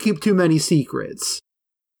 we do keep too many secrets.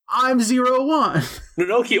 I'm 01.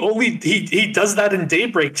 No, he does that in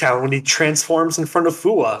Daybreak Town when he transforms in front of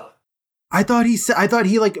Fuwa. I thought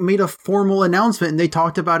he like made a formal announcement and they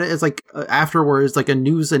talked about it as like afterwards, like a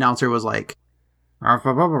news announcer was like 01.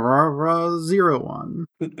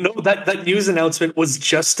 No, that news announcement was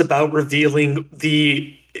just about revealing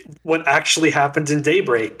what actually happened in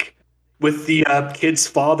Daybreak with the kid's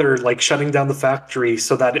father like shutting down the factory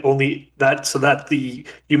so that the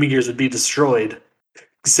human gears would be destroyed.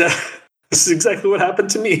 This is exactly what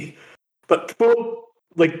happened to me. But Fu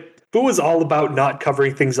was all about not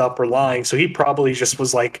covering things up or lying, so he probably just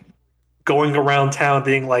was like going around town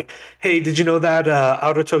being like, "Hey, did you know that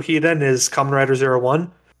Aruto Hiden is Kamen Rider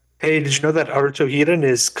 01? Hey, did you know that Aruto Hiden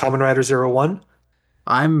is Kamen Rider 01?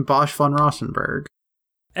 I'm Bosch von Rossenberg."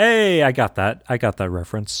 Hey, I got that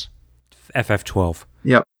reference. FF12.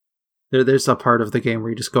 Yep. There's a part of the game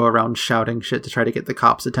where you just go around shouting shit to try to get the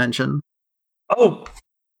cops' attention. Oh,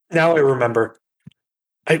 now I remember.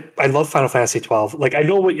 I love Final Fantasy 12. Like, I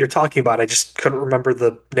know what you're talking about. I just couldn't remember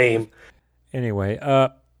the name. Anyway,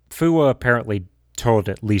 Fuwa apparently told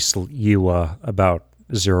at least Yua about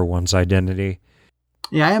 01's identity.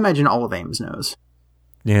 Yeah, I imagine all of Ames knows.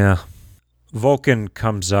 Yeah. Vulcan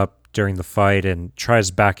comes up during the fight and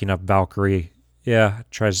tries backing up Valkyrie. Yeah,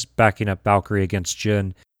 tries backing up Valkyrie against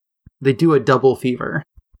Jin. They do a double fever.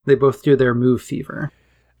 They both do their move fever.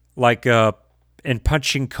 Like, in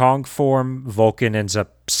punching Kong form, Vulcan ends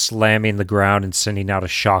up slamming the ground and sending out a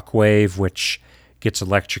shockwave, which gets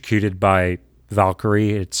electrocuted by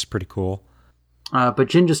Valkyrie. It's pretty cool. But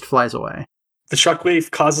Jin just flies away. The shockwave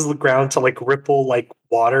causes the ground to like ripple like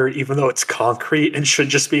water, even though it's concrete and should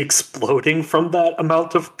just be exploding from that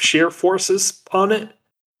amount of shear forces on it.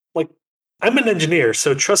 Like, I'm an engineer,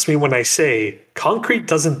 so trust me when I say concrete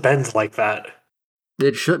doesn't bend like that.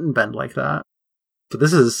 It shouldn't bend like that. But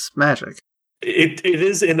this is magic. It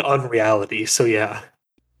is in unreality, so yeah.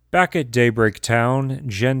 Back at Daybreak Town,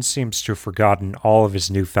 Jin seems to have forgotten all of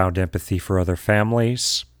his newfound empathy for other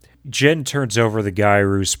families. Jin turns over the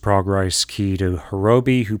Gairu's progress key to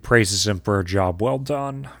Hirobi, who praises him for a job well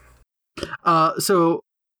done. So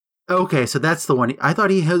that's the one. I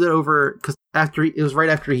thought he held it over because it was right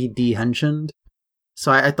after he de-henshined.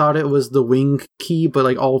 So I thought it was the wing key, but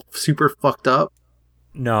like all super fucked up.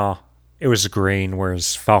 No, it was green,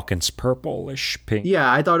 whereas Falcon's purplish pink.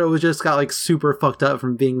 Yeah, I thought it was just got like super fucked up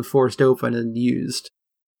from being forced open and used.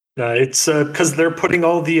 It's because they're putting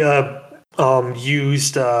all the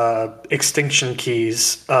used extinction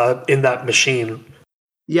keys in that machine.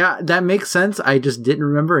 Yeah, that makes sense. I just didn't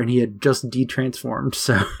remember, and he had just de-transformed,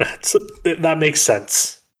 so... that makes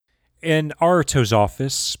sense. In Aruto's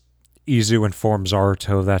office, Izu informs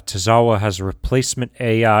Aruto that Tozawa has a replacement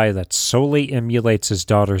AI that solely emulates his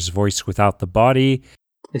daughter's voice without the body.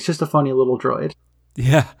 It's just a funny little droid.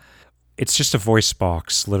 Yeah, it's just a voice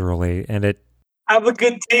box, literally, and it... Have a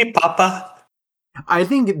good day, Papa. I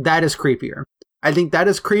think that is creepier.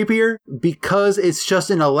 because it's just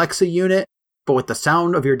an Alexa unit, but with the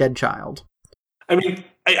sound of your dead child. I mean,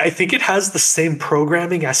 I think it has the same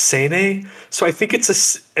programming as Seine, so I think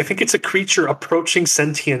it's a creature approaching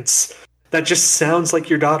sentience that just sounds like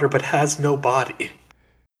your daughter but has no body.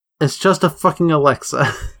 It's just a fucking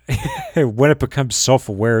Alexa. When it becomes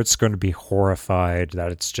self-aware, it's going to be horrified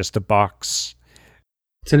that it's just a box.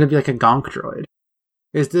 It's going to be like a gonk droid.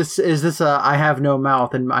 Is this a I have no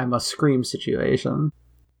mouth and I must scream situation?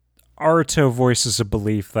 Aruto voices a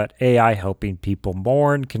belief that AI helping people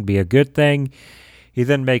mourn can be a good thing. He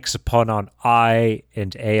then makes a pun on I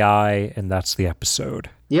and AI, and that's the episode.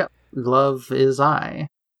 Yep, love is I.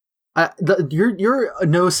 You're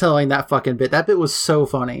no-selling that fucking bit. That bit was so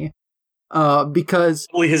funny. Because...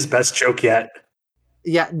 Probably his best joke yet.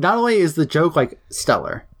 Yeah, not only is the joke, like,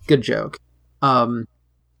 stellar. Good joke.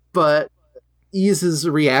 But Ease's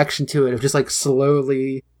reaction to it of just, like,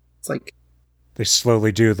 slowly... It's like... They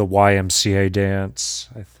slowly do the YMCA dance.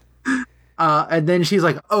 And then she's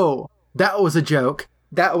like, oh, that was a joke.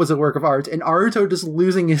 That was a work of art. And Aruto just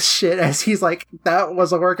losing his shit as he's like, that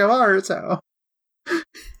was a work of art. So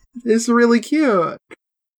it's really cute.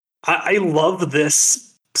 I love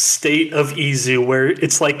this state of Izu where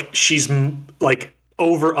it's like she's like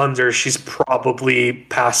over under. She's probably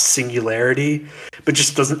past singularity, but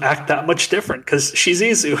just doesn't act that much different because she's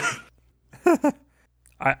Izu.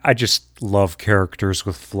 I just love characters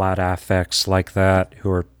with flat affects like that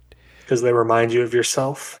who are... Because they remind you of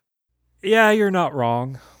yourself. Yeah, you're not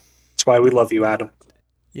wrong. That's why we love you, Adam.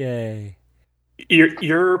 Yay.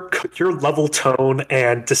 Your level tone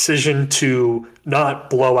and decision to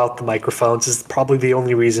not blow out the microphones is probably the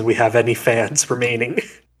only reason we have any fans remaining.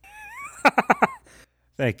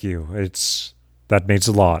 Thank you. That means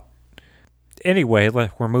a lot. Anyway,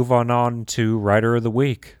 we'll move on to Writer of the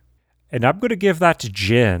Week. And I'm going to give that to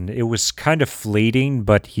Jin. It was kind of fleeting,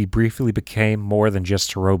 but he briefly became more than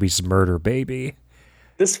just Hirobi's murder baby.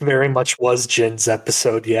 This very much was Jin's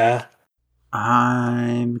episode, yeah.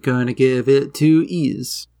 I'm going to give it to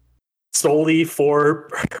Ease. Solely for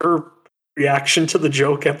her reaction to the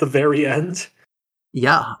joke at the very end.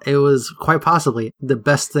 Yeah, it was quite possibly the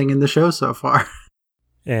best thing in the show so far.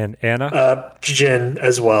 And Anna? Jin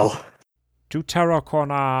as well.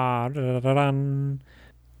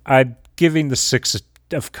 I'm giving the Six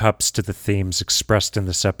of Cups to the themes expressed in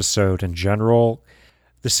this episode in general.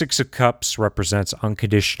 The Six of Cups represents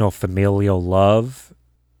unconditional familial love.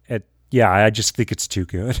 I just think it's too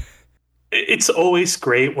good. It's always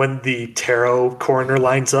great when the tarot corner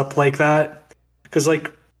lines up like that. Because,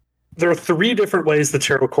 like, there are 3 different ways the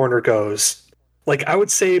tarot corner goes. Like, I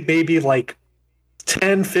would say maybe, like,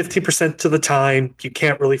 10-50% of the time, you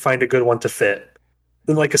can't really find a good one to fit.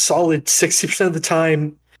 Then, like, a solid 60% of the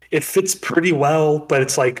time, it fits pretty well, but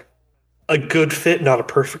it's, like, a good fit, not a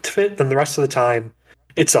perfect fit. Then the rest of the time,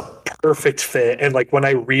 it's a perfect fit. And, like, when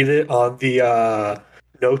I read it on the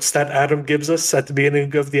notes that Adam gives us at the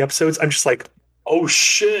beginning of the episodes, I'm just like, oh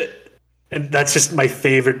shit. And that's just my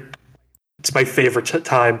favorite. It's my favorite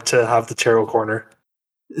time to have the tarot corner.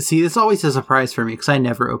 See, this always a surprise for me because I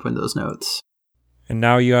never open those notes. And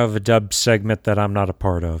now you have a dub segment that I'm not a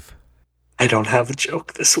part of. I don't have a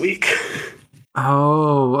joke this week.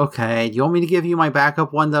 Oh, okay. Do you want me to give you my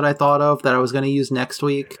backup one that I thought of that I was going to use next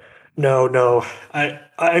week? No.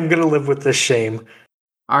 I'm going to live with this shame.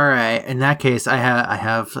 All right. In that case, I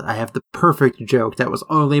have the perfect joke that was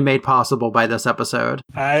only made possible by this episode.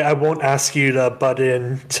 I won't ask you to butt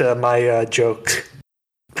in to my joke.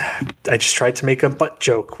 I just tried to make a butt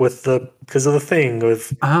joke because of the thing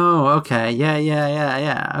with. Oh, okay.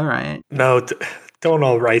 Yeah. All right. No, don't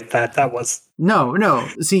all write that. That was. No.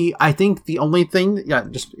 See, I think the only thing,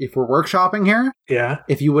 just if we're workshopping here, yeah.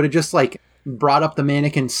 If you would have just like brought up the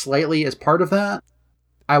mannequin slightly as part of that,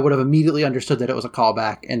 I would have immediately understood that it was a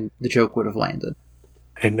callback and the joke would have landed.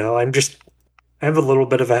 I know. I have a little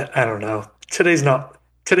bit of I don't know. Today's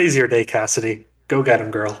your day, Cassidy. Go get him,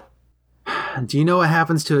 girl. Do you know what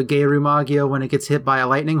happens to a Geiru Magio when it gets hit by a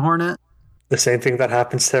lightning hornet? The same thing that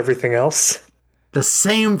happens to everything else? The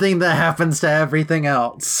same thing that happens to everything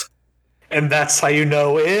else. And that's how you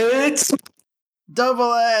know it's...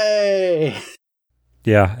 AA!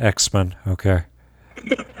 Yeah, X-Men. Okay.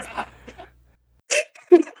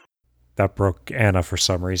 That broke Anna for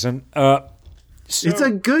some reason. It's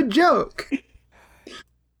a good joke.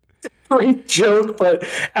 Great joke, but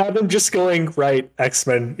Adam just going, right,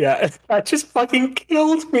 X-Men. Yeah, that just fucking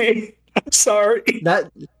killed me. I'm sorry.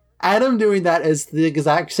 That Adam doing that is the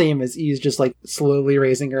exact same as E's just like slowly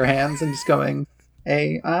raising her hands and just going,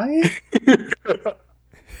 AI?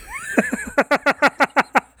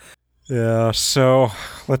 Yeah, so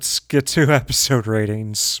let's get to episode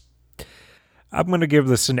ratings. I'm going to give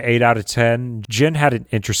this an 8 out of 10. Jin had an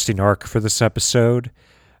interesting arc for this episode.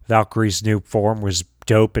 Valkyrie's new form was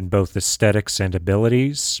dope in both aesthetics and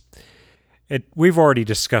abilities. We've already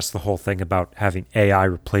discussed the whole thing about having AI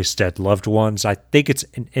replace dead loved ones. I think it's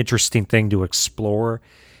an interesting thing to explore,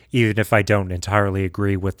 even if I don't entirely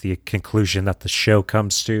agree with the conclusion that the show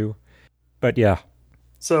comes to. But yeah.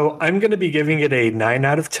 So I'm going to be giving it a 9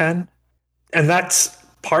 out of 10. And that's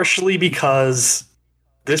partially because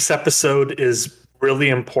this episode is really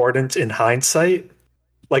important in hindsight.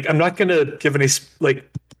 Like, I'm not going to give any, like,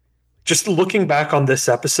 just looking back on this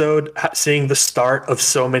episode, seeing the start of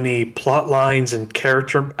so many plot lines and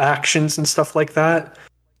character actions and stuff like that,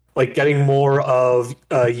 like getting more of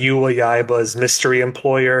Yua Yaiba's mystery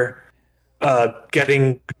employer,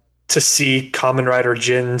 getting to see Kamen Rider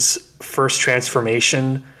Jin's first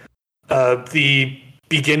transformation, the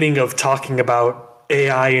beginning of talking about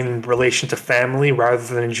AI in relation to family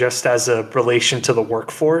rather than just as a relation to the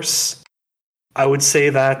workforce. I would say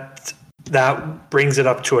that brings it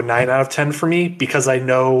up to a 9 out of 10 for me, because I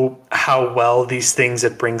know how well these things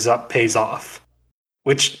it brings up pays off,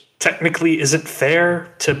 which technically isn't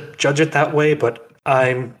fair to judge it that way, but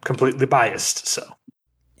I'm completely biased, so.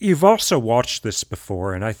 You've also watched this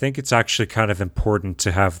before, and I think it's actually kind of important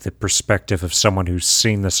to have the perspective of someone who's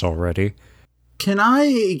seen this already. Can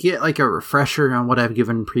I get like a refresher on what I've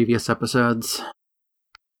given previous episodes?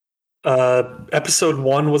 Episode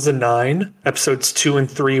 1 was a 9, episodes 2 and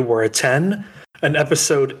 3 were a 10, and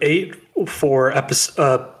episode 8 for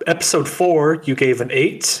episode 4 you gave an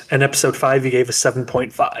 8, and episode 5 you gave a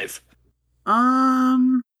 7.5.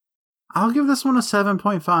 I'll give this one a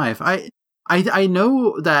 7.5. I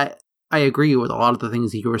know that I agree with a lot of the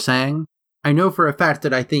things that you were saying. I know for a fact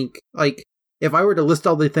that I think, like, if I were to list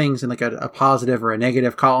all the things in like a positive or a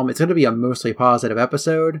negative column, it's going to be a mostly positive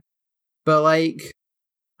episode. But like,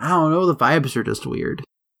 I don't know, the vibes are just weird.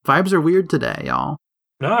 Vibes are weird today, y'all.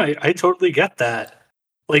 No, I totally get that.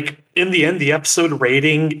 Like, in the end, the episode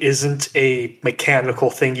rating isn't a mechanical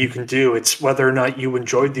thing you can do. It's whether or not you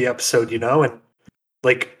enjoyed the episode, and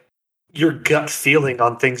like, your gut feeling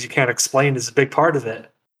on things you can't explain is a big part of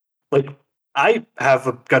it. Like, I have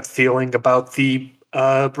a gut feeling about the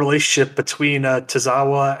relationship between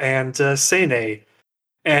Tozawa and Seine.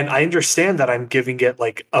 And I understand that I'm giving it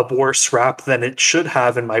like a worse rap than it should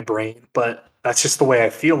have in my brain, but that's just the way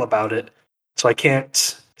I feel about it. So I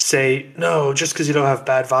can't say, no, just because you don't have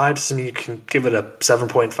bad vibes doesn't mean you can give it a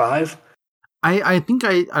 7.5. I think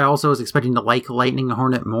I also was expecting to like Lightning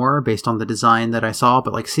Hornet more based on the design that I saw,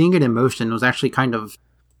 but like seeing it in motion was actually kind of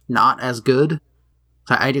not as good.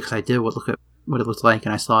 I did look at what it looked like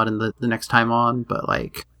and I saw it in the next time on, but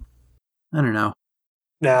like, I don't know.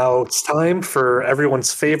 Now it's time for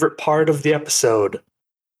everyone's favorite part of the episode.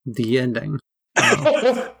 The ending.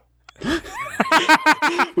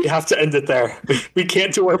 We have to end it there. We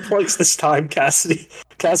can't do our plugs this time, Cassidy.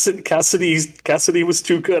 Cassidy was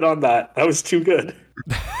too good on that. That was too good.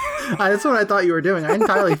 That's what I thought you were doing. I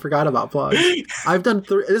entirely forgot about plugs. I've done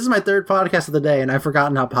this is my third podcast of the day, and I've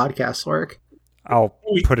forgotten how podcasts work. I'll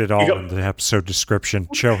put it all in the episode description.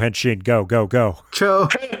 Cho Henshin, go, go, go. Cho.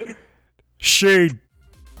 Shin.